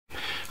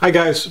Hi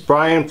guys,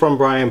 Brian from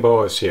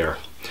Boas here.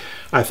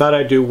 I thought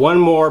I'd do one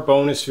more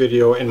bonus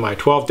video in my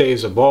 12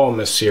 Days of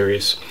BOA-MAS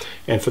series,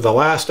 and for the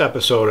last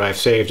episode I've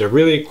saved a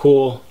really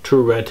cool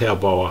true redtail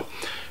boa.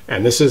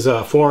 And this is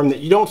a form that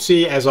you don't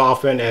see as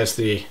often as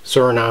the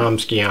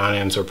Surinamese,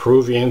 Guianans, or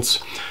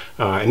Peruvians.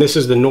 And this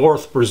is the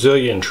North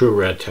Brazilian true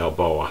redtail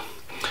boa.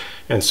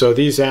 And so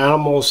these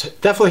animals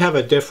definitely have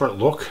a different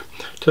look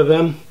to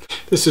them.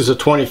 This is a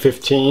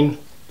 2015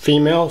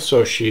 female,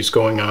 so she's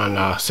going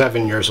on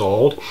 7 years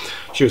old.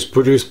 She was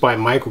produced by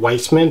Mike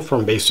Weissman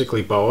from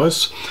basically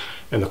Boas,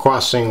 and the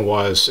crossing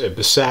was a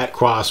Bissat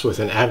cross with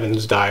an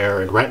Evans, Dyer,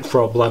 and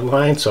Renfro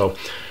bloodline, so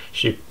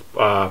she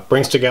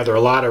brings together a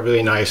lot of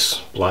really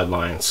nice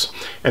bloodlines.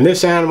 And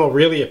this animal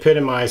really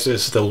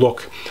epitomizes the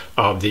look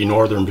of the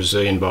northern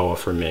Brazilian boa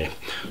for me.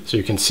 So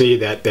you can see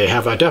that they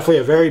have definitely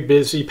a very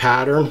busy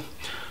pattern.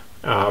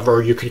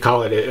 Or you could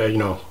call it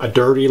a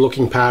dirty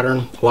looking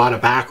pattern. A lot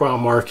of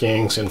background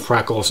markings and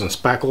freckles and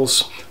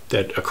speckles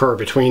that occur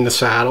between the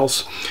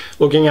saddles.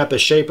 Looking at the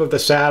shape of the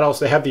saddles,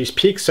 they have these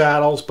peak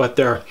saddles, but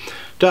they're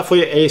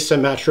definitely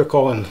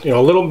asymmetrical and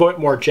a little bit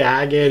more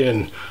jagged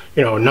and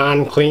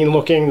non-clean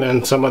looking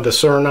than some of the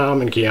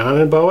Suriname and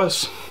Guianan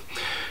boas.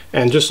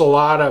 And just a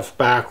lot of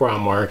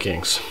background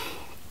markings.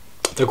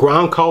 The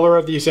ground color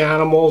of these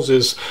animals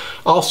is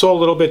also a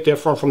little bit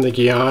different from the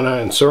Guyana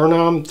and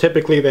Suriname.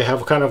 Typically they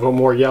have kind of a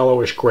more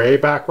yellowish gray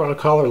background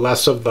color,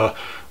 less of the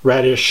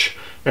reddish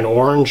and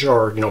orange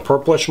or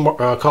purplish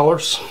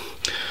colors.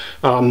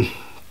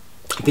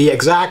 The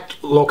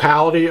exact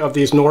locality of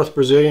these North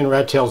Brazilian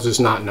redtails is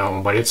not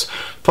known, but it's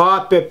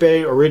thought that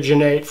they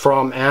originate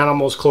from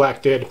animals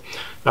collected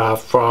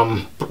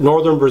from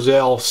northern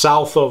Brazil,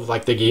 south of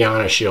like the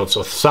Guiana Shield,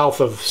 so south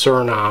of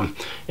Suriname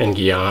and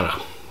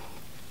Guyana.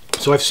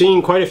 So I've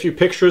seen quite a few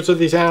pictures of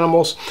these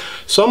animals.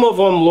 Some of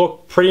them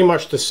look pretty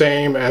much the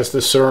same as the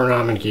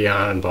Suriname and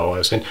Guianan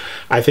boas, and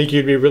I think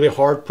you'd be really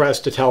hard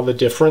pressed to tell the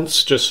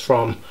difference just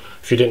from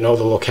if you didn't know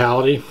the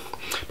locality.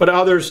 But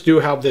others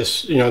do have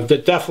this,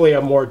 definitely a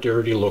more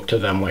dirty look to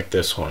them, like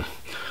this one.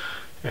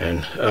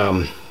 And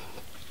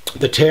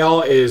the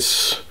tail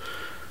is,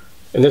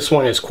 and this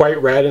one is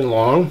quite red and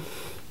long,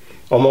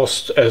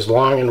 almost as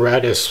long and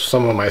red as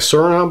some of my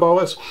Suriname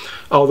boas,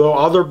 although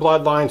other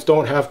bloodlines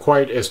don't have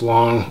quite as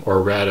long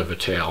or red of a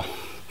tail.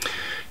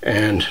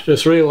 And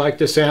just really like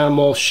this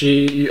animal.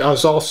 She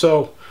is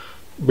also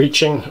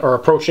reaching or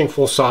approaching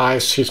full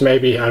size. She's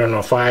maybe, I don't know,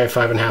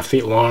 5.5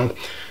 feet long.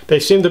 They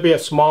seem to be a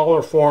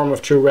smaller form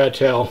of true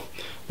redtail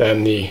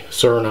than the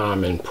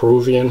Suriname and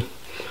Peruvian.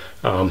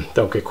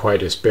 Don't get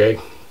quite as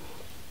big.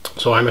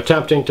 So I'm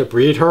attempting to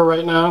breed her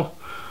right now.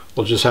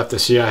 We'll just have to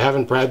see. I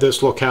haven't bred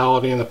this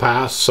locality in the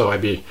past, so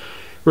I'd be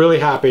really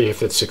happy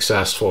if it's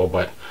successful,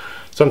 but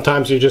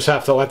sometimes you just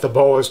have to let the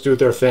boas do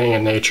their thing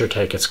and nature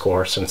take its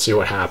course and see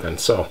what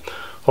happens. So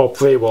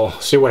hopefully we'll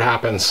see what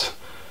happens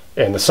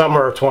in the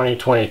summer of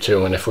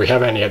 2022, and if we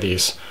have any of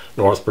these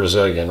North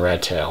Brazilian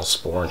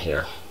redtails born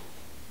here.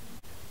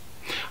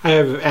 I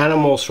have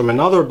animals from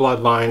another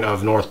bloodline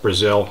of North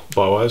Brazil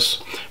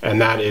boas, and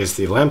that is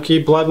the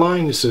Lemke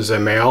bloodline. This is a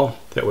male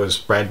that was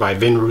bred by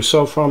Vin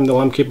Russo from the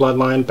Lemke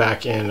bloodline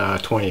back in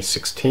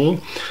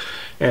 2016.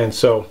 And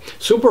so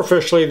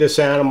superficially this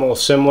animal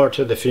is similar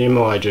to the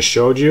female I just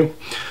showed you.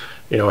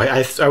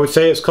 I would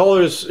say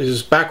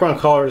his background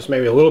color is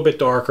maybe a little bit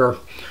darker.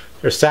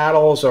 Their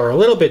saddles are a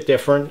little bit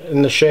different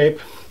in the shape.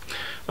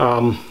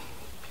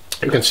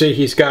 You can see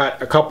he's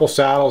got a couple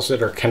saddles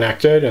that are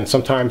connected, and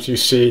sometimes you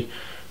see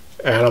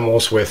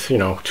animals with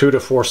 2 to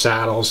 4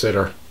 saddles that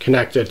are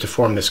connected to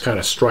form this kind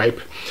of stripe.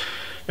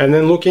 And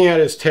then looking at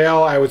his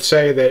tail, I would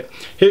say that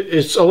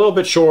it's a little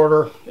bit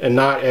shorter and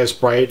not as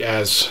bright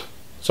as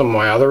some of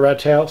my other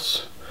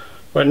redtails,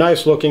 but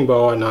nice looking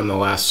boa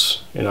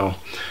nonetheless.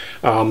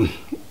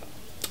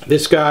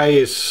 This guy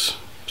is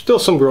still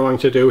some growing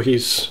to do.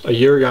 He's a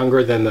year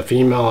younger than the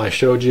female I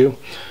showed you,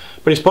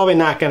 but he's probably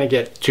not going to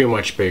get too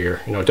much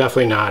bigger.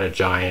 Definitely not a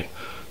giant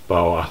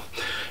boa.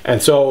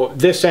 And so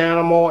this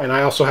animal, and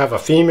I also have a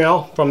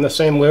female from the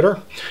same litter,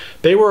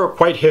 they were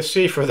quite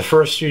hissy for the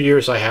first few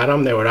years I had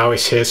them. They would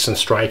always hiss and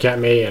strike at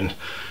me, and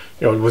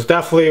it was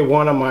definitely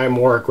one of my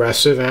more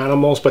aggressive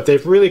animals, but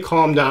they've really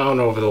calmed down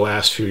over the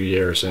last few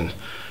years, and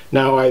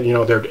now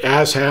they're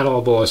as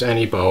handleable as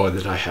any boa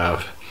that I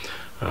have.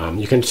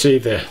 You can see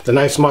the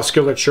nice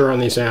musculature on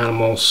these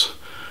animals.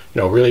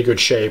 Really good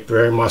shape,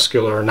 very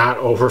muscular, not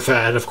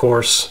overfed, of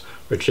course,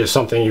 which is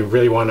something you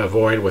really want to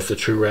avoid with the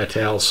true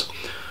redtails.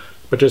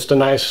 But just a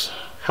nice,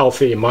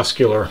 healthy,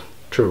 muscular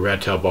true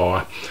redtail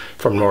boa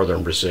from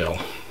northern Brazil.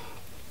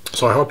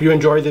 So I hope you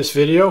enjoyed this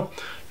video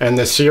and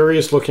this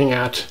series looking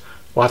at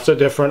lots of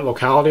different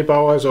locality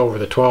boas over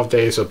the 12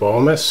 days of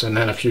BOA-MAS and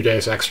then a few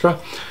days extra.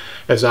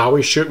 As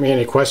always, shoot me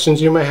any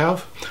questions you may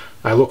have.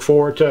 I look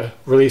forward to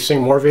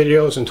releasing more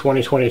videos in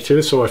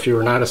 2022, so if you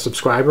are not a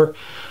subscriber,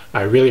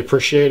 I really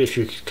appreciate if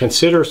you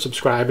consider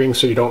subscribing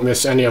so you don't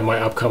miss any of my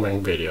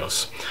upcoming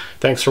videos.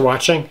 Thanks for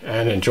watching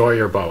and enjoy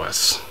your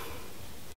boas.